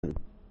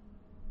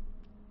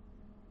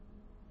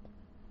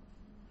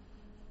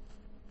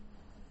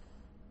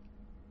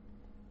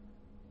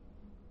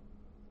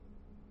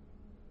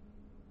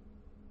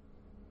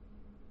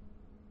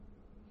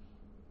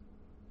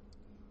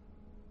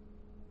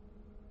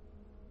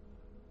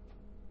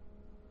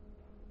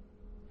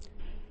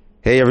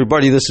Hey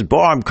everybody, this is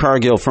Bob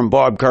Cargill from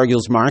Bob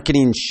Cargill's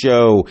Marketing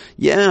Show.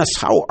 Yes,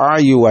 how are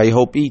you? I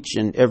hope each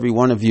and every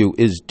one of you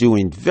is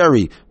doing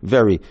very,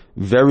 very,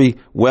 very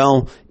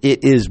well.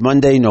 It is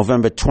Monday,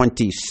 November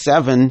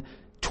 27,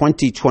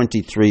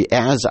 2023.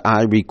 As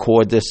I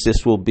record this,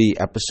 this will be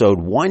episode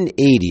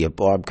 180 of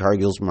Bob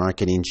Cargill's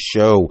Marketing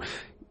Show.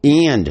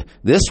 And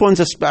this one's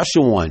a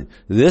special one.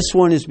 This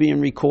one is being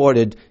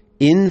recorded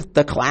in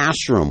the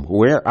classroom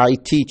where I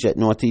teach at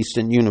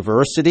Northeastern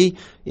University,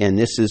 and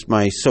this is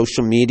my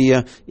social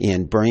media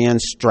and brand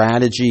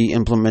strategy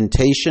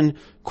implementation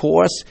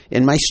course,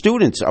 and my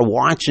students are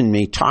watching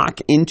me talk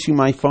into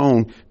my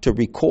phone to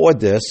record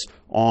this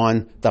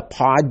on the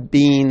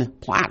Podbean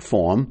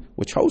platform,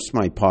 which hosts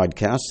my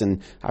podcast,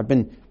 and I've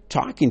been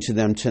talking to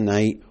them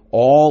tonight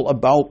all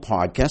about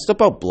podcasts,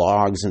 about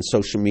blogs and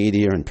social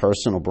media and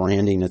personal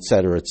branding, et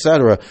cetera,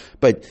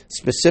 but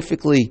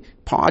specifically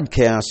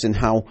podcasts and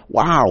how,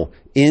 wow,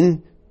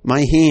 in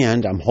my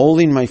hand, I'm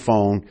holding my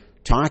phone,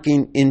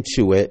 talking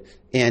into it,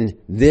 and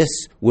this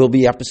will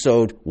be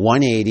episode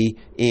 180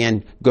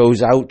 and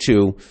goes out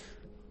to,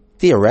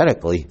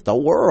 theoretically, the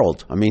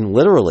world. I mean,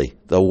 literally,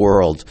 the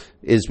world.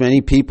 As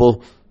many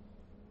people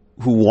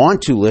who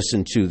want to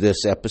listen to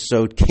this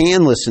episode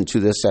can listen to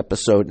this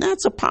episode. And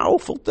that's a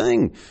powerful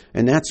thing.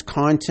 And that's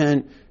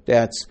content,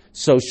 that's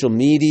social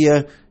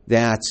media,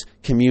 that's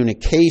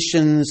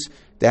communications,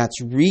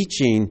 that's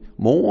reaching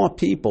more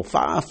people,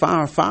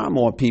 far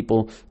more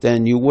people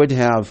than you would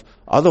have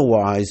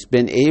otherwise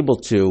been able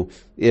to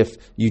if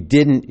you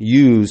didn't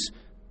use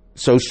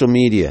social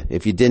media,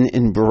 if you didn't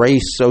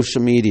embrace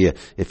social media,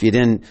 if you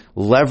didn't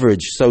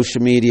leverage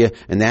social media,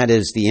 and that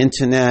is the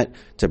internet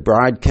to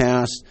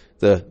broadcast,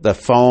 the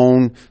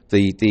phone,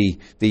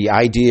 the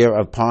idea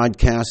of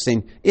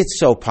podcasting. It's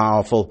so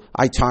powerful.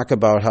 I talk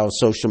about how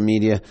social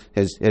media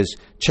has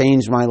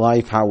changed my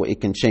life, how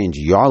it can change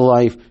your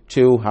life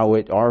too, how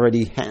it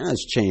already has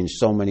changed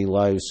so many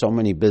lives, so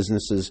many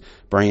businesses,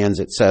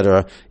 brands, et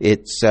cetera.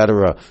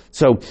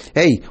 So,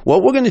 hey,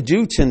 what we're going to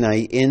do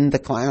tonight in the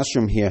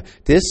classroom here,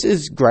 this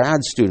is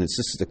grad students.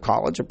 This is the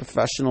College of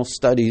Professional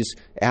Studies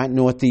at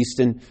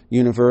Northeastern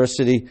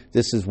University.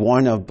 This is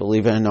one of,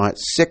 believe it or not,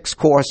 6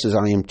 courses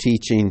I am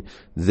teaching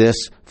this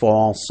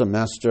fall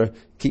semester.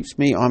 Keeps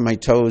me on my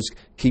toes,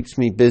 keeps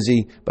me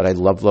busy, but I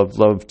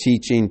love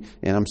teaching,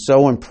 and I'm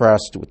so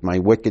impressed with my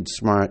wicked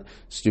smart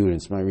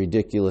students, my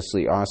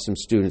ridiculously awesome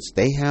students.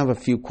 They have a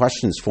few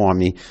questions for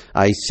me.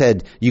 I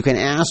said, you can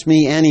ask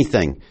me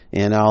anything,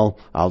 and I'll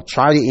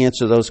try to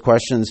answer those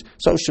questions.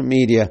 Social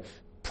media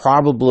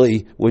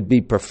probably would be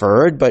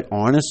preferred, but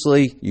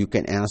honestly, you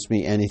can ask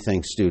me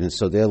anything, students.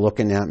 So they're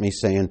looking at me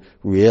saying,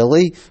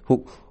 really?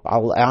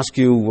 I'll ask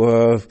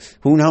you,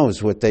 who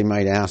knows what they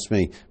might ask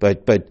me.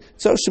 But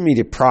social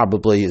media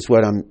probably is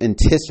what I'm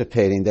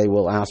anticipating they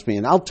will ask me,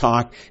 and I'll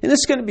talk. And this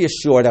is going to be a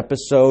short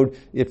episode.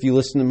 If you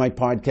listen to my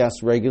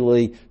podcast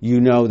regularly,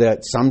 you know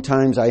that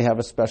sometimes I have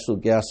a special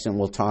guest and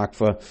we'll talk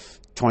for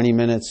 20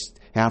 minutes,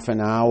 half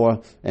an hour,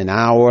 an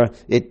hour.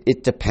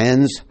 It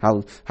depends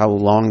how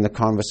long the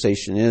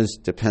conversation is.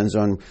 Depends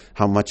on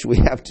how much we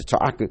have to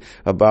talk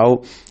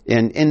about.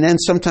 And then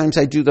sometimes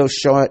I do those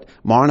short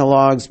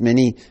monologues,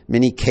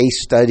 mini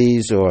case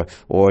studies, or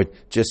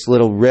just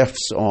little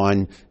riffs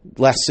on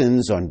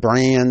lessons, on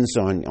brands,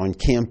 on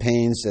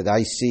campaigns that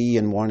I see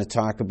and want to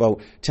talk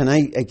about.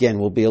 Tonight, again,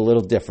 will be a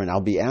little different.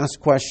 I'll be asked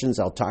questions.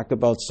 I'll talk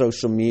about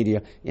social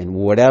media and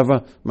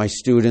whatever my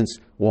students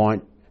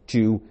want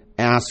to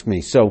ask me.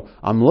 So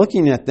I'm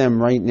looking at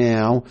them right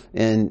now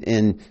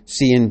and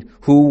seeing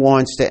who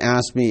wants to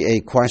ask me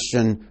a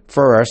question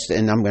first,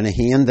 and I'm going to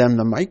hand them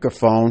the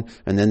microphone,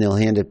 and then they'll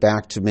hand it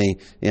back to me,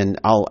 and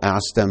I'll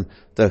ask them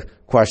the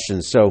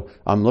questions. So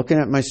I'm looking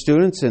at my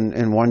students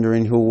and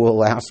wondering who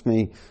will ask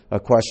me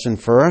a question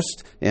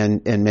first,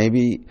 and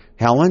maybe,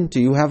 Helen, do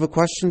you have a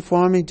question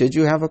for me? Did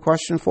you have a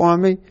question for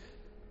me?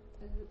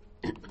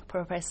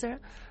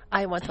 Professor,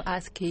 I want to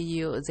ask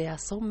you, there are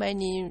so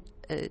many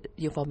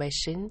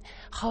information.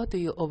 How do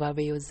you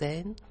overview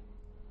them?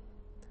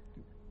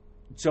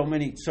 So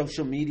many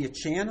social media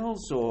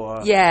channels,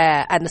 or?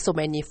 Yeah, and so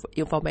many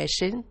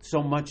information.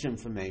 So much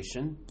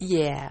information.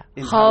 Yeah.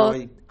 And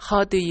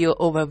how do you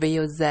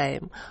overview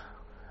them?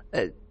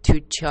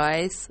 To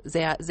choice,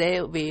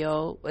 they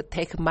will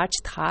take much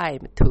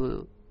time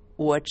to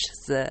watch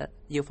the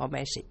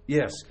information.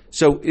 Yes.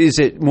 So is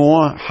it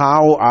more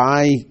how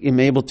I am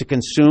able to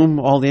consume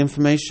all the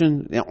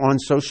information on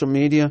social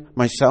media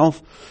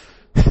myself?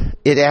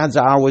 It adds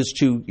hours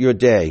to your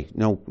day.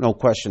 No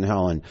question,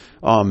 Helen.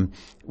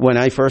 When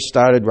I first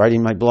started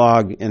writing my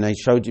blog, and I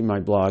showed you my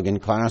blog in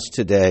class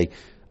today,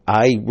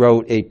 I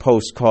wrote a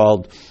post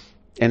called,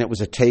 and it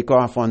was a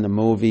takeoff on the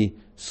movie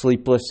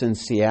Sleepless in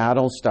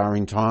Seattle,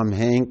 starring Tom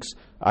Hanks.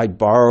 I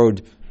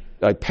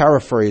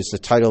paraphrased the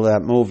title of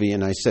that movie,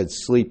 and I said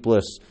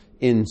Sleepless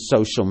in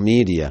Social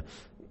Media.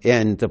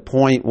 And the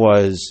point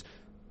was,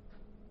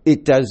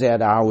 it does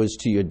add hours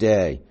to your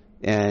day.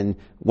 And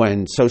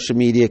when social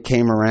media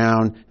came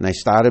around and I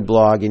started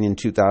blogging in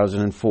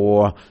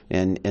 2004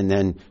 and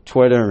then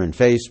Twitter and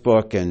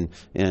Facebook and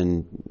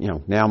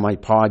now my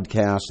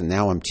podcast and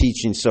now I'm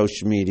teaching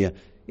social media,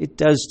 it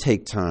does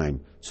take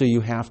time. So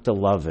you have to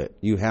love it.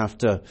 You have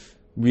to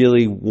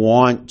really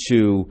want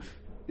to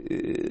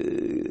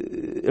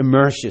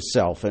immerse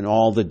yourself in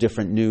all the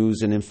different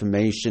news and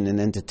information and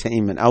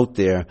entertainment out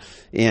there,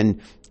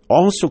 and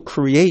also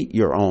create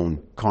your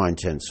own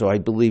content. So I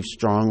believe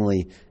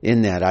strongly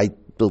in that. I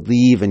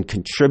believe in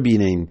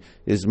contributing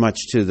as much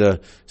to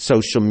the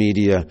social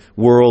media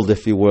world,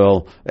 if you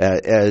will,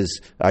 as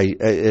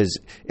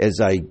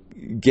I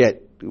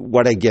get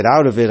what I get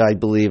out of it. I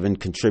believe in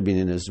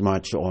contributing as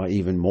much or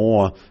even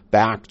more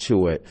back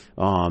to it.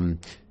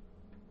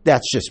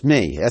 That's just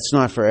me. That's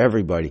not for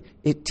everybody.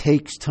 It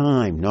takes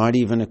time, not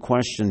even a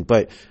question.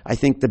 But I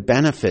think the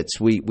benefits,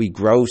 we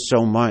grow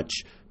so much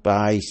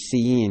by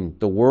seeing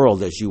the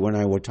world, as you and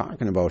I were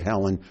talking about,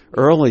 Helen,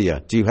 earlier.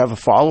 Do you have a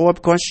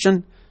follow-up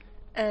question?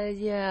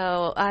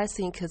 Yeah, I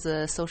think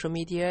the social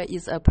media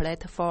is a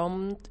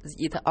platform.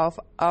 It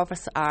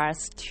offers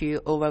us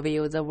to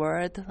overview the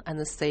world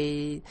and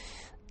see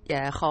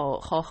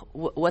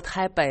what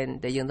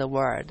happened in the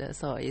world.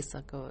 So it's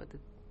a good.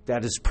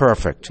 That is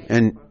perfect.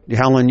 And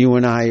Helen, you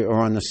and I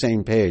are on the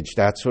same page.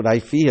 That's what I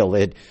feel.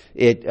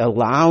 It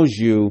allows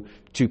you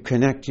to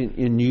connect.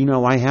 And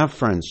I have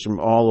friends from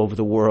all over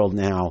the world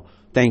now,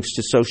 thanks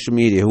to social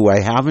media, who I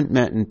haven't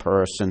met in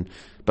person,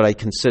 but I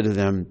consider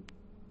them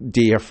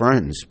dear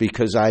friends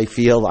because I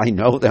feel I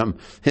know them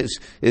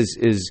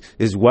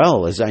as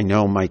well as I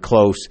know my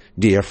close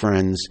dear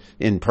friends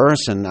in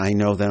person. I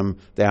know them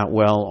that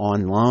well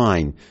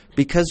online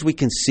because we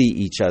can see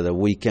each other,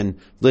 we can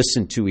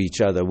listen to each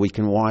other, we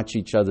can watch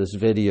each other's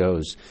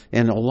videos,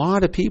 and a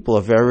lot of people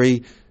are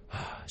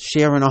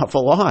share an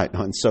awful lot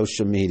on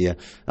social media,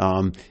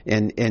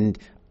 and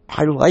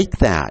I like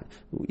that.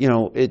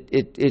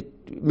 It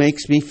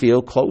makes me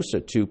feel closer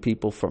to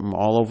people from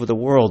all over the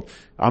world.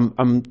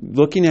 I'm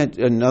looking at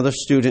another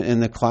student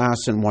in the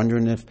class and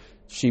wondering if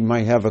she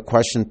might have a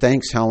question.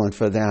 Thanks, Helen,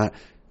 for that.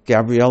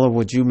 Gabriella,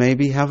 would you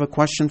maybe have a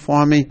question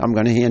for me? I'm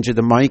going to hand you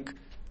the mic.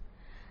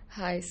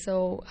 Hi,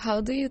 so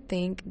how do you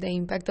think the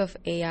impact of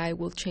AI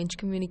will change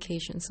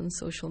communications on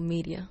social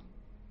media?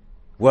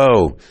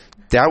 Whoa,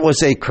 that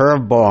was a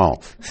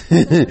curveball.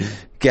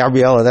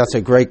 Gabriella, that's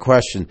a great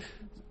question.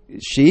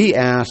 She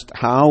asked,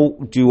 how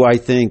do I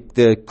think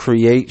the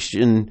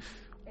creation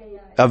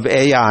of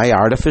AI,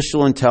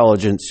 artificial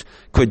intelligence,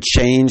 could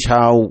change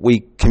how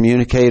we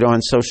communicate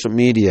on social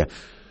media?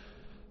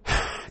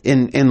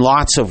 In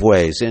lots of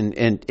ways. And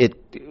it,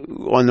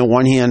 on the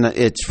one hand,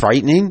 it's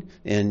frightening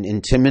and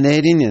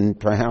intimidating and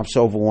perhaps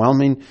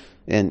overwhelming.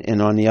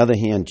 And on the other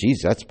hand,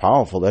 geez, that's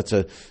powerful. That's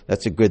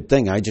a good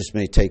thing. I just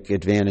may take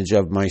advantage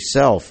of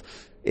myself.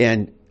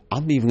 And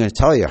I'm even going to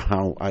tell you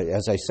how,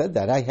 as I said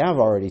that, I have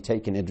already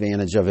taken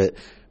advantage of it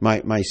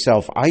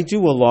myself. I do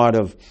a lot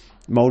of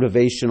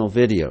motivational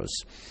videos.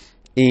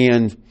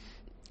 And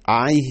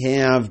I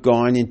have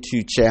gone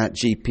into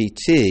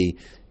ChatGPT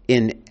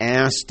and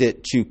asked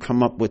it to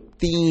come up with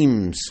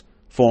themes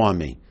for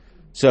me.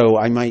 So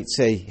I might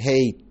say,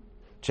 hey,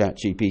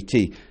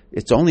 ChatGPT,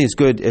 it's only as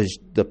good as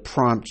the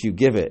prompt you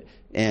give it.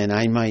 And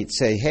I might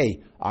say, hey,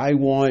 I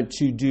want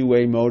to do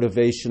a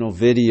motivational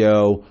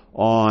video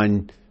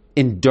on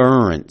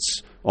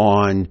endurance,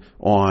 on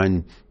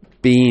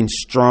being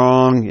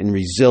strong and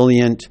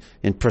resilient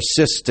and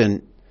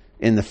persistent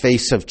in the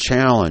face of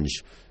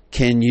challenge.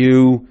 Can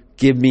you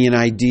give me an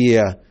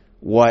idea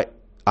what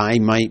I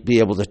might be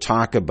able to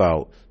talk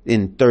about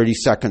in 30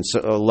 seconds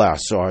or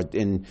less, or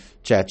in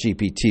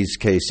ChatGPT's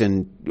case,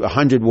 in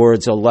 100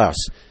 words or less?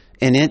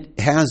 And it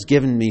has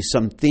given me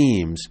some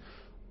themes,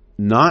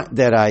 not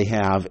that I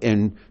have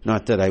and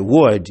not that I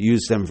would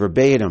use them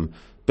verbatim,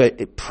 but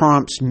it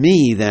prompts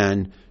me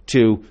then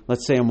to,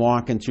 let's say I'm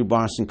walking through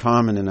Boston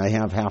Common and I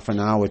have half an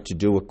hour to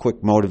do a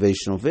quick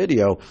motivational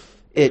video.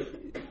 It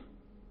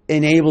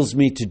enables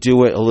me to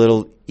do it a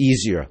little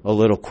easier, a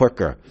little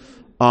quicker.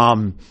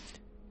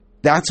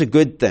 That's a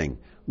good thing.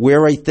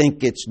 Where I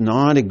think it's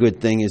not a good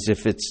thing is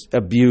if it's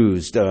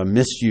abused,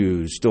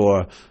 misused,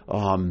 or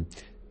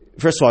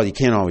first of all, you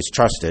can't always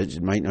trust it.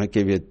 It might not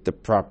give you the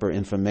proper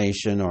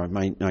information, or it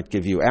might not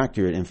give you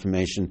accurate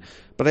information.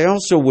 But I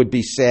also would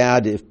be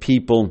sad if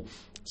people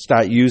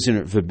start using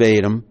it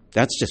verbatim.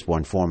 That's just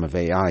one form of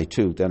AI,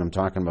 too, that I'm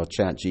talking about,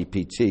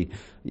 ChatGPT.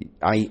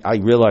 I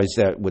realize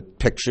that with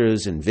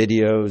pictures and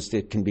videos,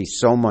 there can be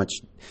so much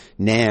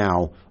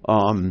now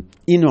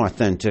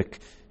inauthentic,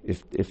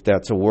 if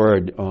that's a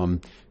word,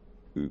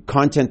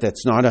 content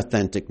that's not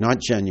authentic, not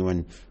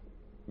genuine,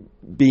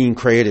 being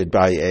created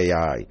by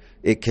AI.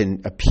 It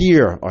can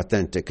appear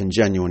authentic and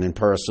genuine and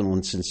personal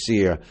and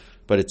sincere,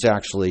 but it's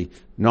actually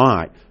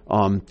not.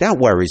 That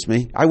worries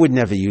me. I would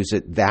never use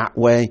it that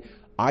way.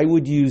 I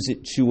would use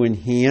it to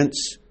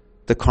enhance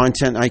the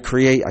content I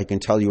create. I can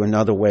tell you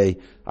another way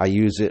I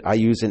use it. I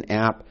use an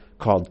app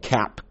called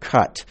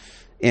CapCut.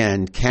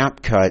 And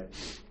CapCut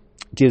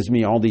gives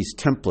me all these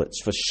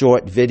templates for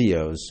short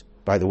videos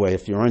by the way,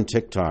 if you're on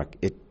TikTok,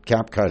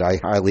 CapCut, I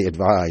highly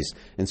advise.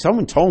 And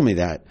someone told me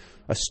that.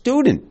 A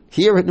student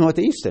here at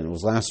Northeastern, it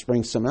was last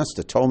spring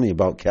semester, told me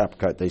about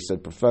CapCut. They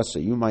said,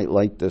 Professor, you might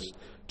like this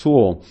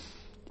tool.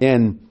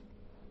 And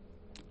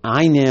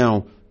I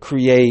now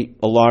create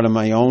a lot of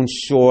my own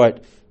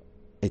short,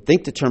 I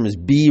think the term is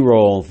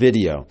B-roll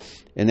video.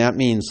 And that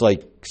means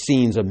like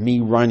scenes of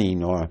me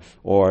running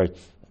or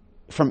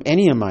from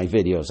any of my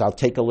videos. I'll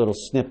take a little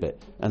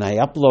snippet and I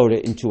upload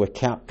it into a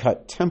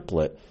CapCut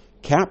template.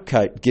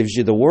 CapCut gives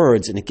you the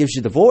words and it gives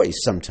you the voice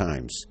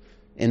sometimes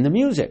and the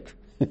music.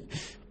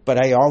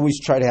 But I always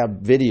try to have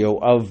video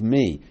of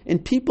me.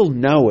 And people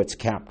know it's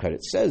CapCut.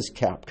 It says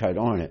CapCut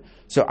on it.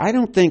 So I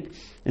don't think,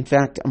 in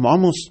fact, I'm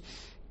almost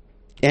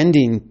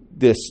ending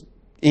this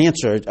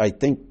answer, I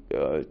think,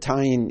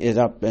 tying it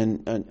up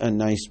in a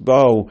nice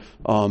bow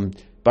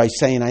by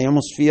saying I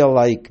almost feel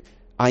like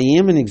I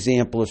am an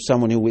example of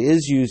someone who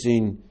is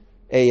using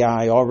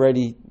AI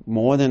already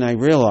more than I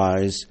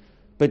realize,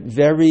 but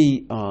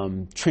very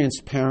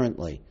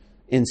transparently,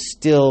 and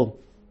still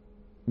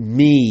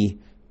me,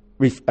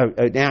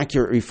 an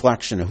accurate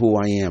reflection of who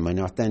I am, an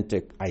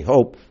authentic, I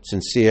hope,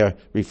 sincere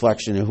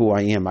reflection of who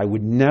I am. I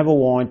would never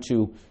want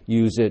to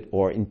use it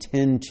or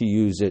intend to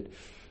use it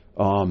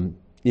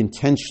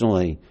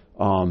intentionally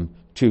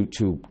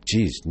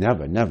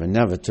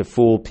never to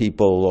fool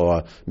people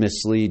or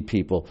mislead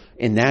people.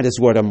 And that is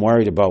what I'm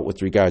worried about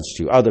with regards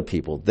to other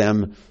people,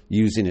 them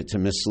using it to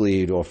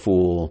mislead or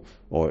fool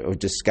or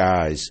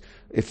disguise.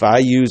 If I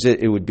use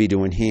it, it would be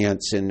to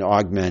enhance and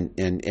augment,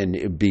 and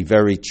it would be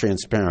very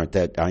transparent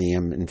that I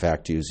am, in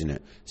fact, using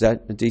it. Is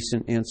that a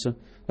decent answer?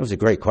 That was a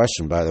great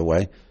question, by the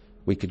way.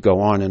 We could go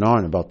on and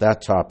on about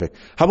that topic.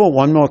 How about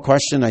one more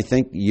question? I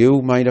think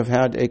you might have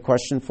had a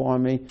question for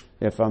me,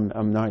 if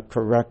I'm not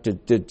correct.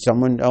 Did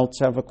someone else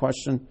have a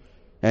question?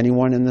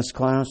 Anyone in this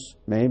class?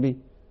 Maybe?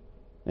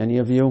 Any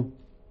of you?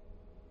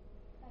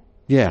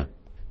 Yeah,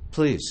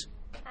 please.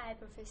 Hi,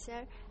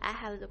 Professor. I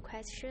have the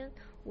question.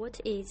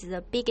 What is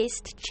the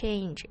biggest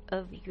change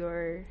of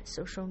your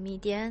social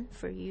media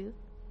for you?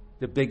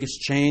 The biggest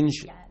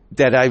change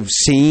that I've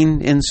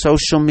seen in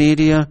social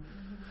media?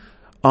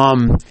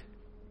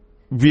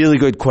 Really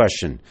good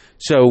question.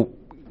 So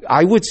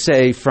I would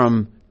say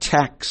from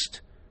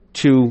text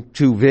to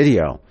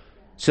video.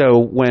 So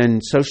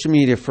when social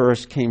media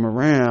first came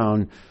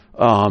around,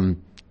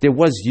 there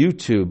was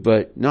YouTube,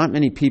 but not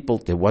many people,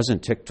 there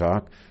wasn't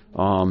TikTok.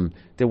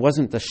 There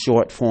wasn't the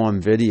short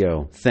form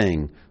video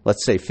thing,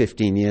 let's say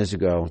 15 years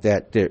ago,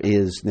 that there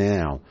is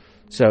now.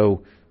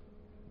 So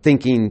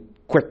thinking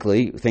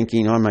quickly,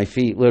 thinking on my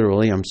feet,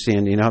 literally, I'm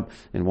standing up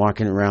and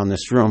walking around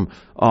this room,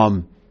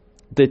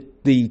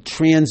 the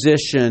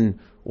transition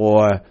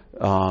or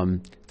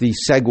the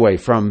segue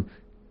from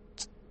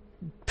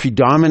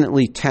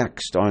predominantly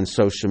text on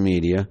social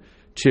media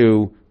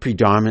to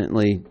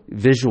predominantly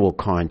visual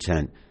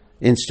content.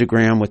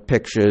 Instagram with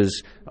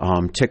pictures,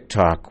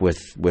 TikTok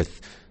with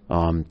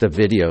the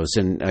videos,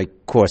 and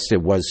of course there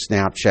was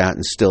Snapchat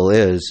and still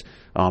is.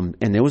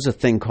 And there was a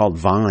thing called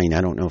Vine.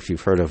 I don't know if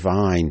you've heard of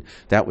Vine.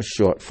 That was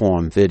short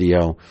form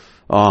video.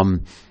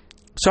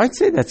 So I'd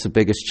say that's the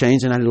biggest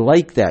change, and I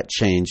like that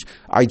change.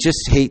 I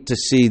just hate to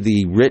see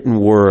the written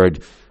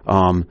word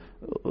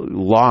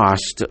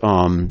lost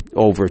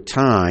over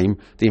time,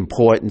 the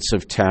importance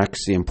of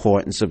text, the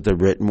importance of the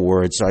written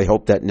word. So I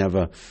hope that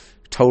never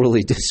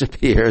totally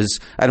disappears.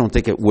 I don't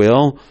think it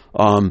will.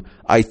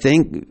 I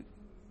think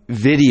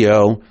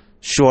video,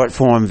 short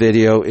form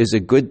video, is a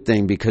good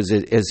thing because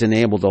it has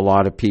enabled a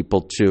lot of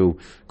people to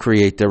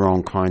create their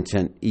own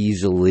content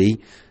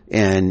easily.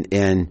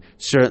 And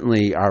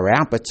certainly our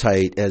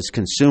appetite as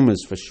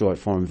consumers for short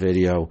form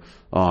video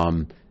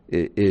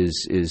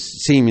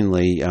is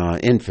seemingly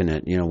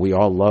infinite. You know, we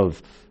all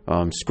love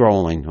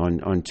scrolling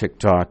on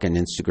TikTok and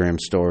Instagram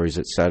stories,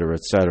 et cetera,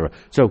 et cetera.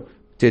 So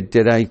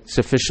did I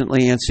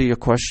sufficiently answer your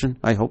question?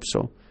 I hope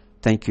so.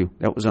 Thank you.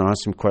 That was an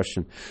awesome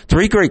question.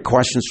 3 great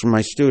questions from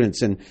my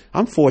students, and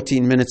I'm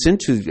 14 minutes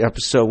into the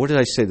episode. What did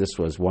I say this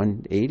was?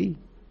 180,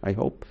 I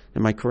hope.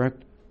 Am I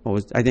correct?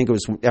 I think it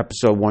was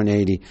episode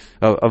 180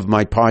 of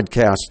my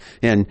podcast,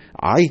 and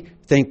I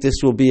think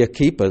this will be a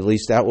keeper. At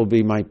least that will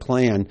be my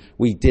plan.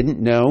 We didn't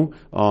know,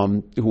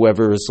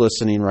 whoever is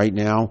listening right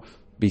now,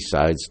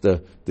 besides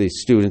the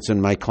students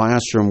in my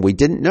classroom, we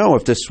didn't know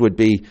if this would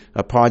be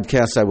a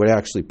podcast I would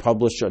actually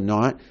publish or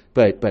not.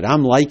 But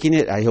I'm liking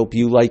it. I hope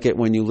you like it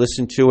when you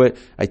listen to it.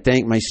 I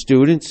thank my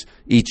students,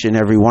 each and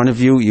every one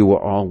of you. You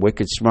were all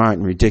wicked smart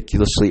and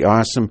ridiculously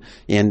awesome.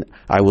 And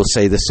I will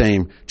say the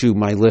same to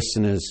my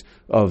listeners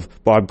of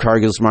Bob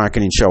Cargill's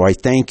Marketing Show. I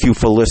thank you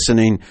for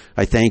listening.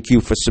 I thank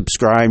you for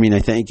subscribing.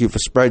 I thank you for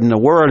spreading the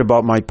word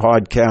about my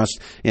podcast.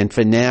 And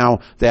for now,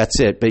 that's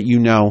it. But you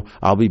know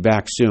I'll be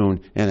back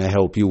soon, and I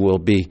hope you will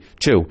be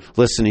too,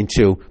 listening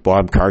to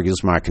Bob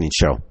Cargill's Marketing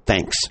Show.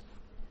 Thanks.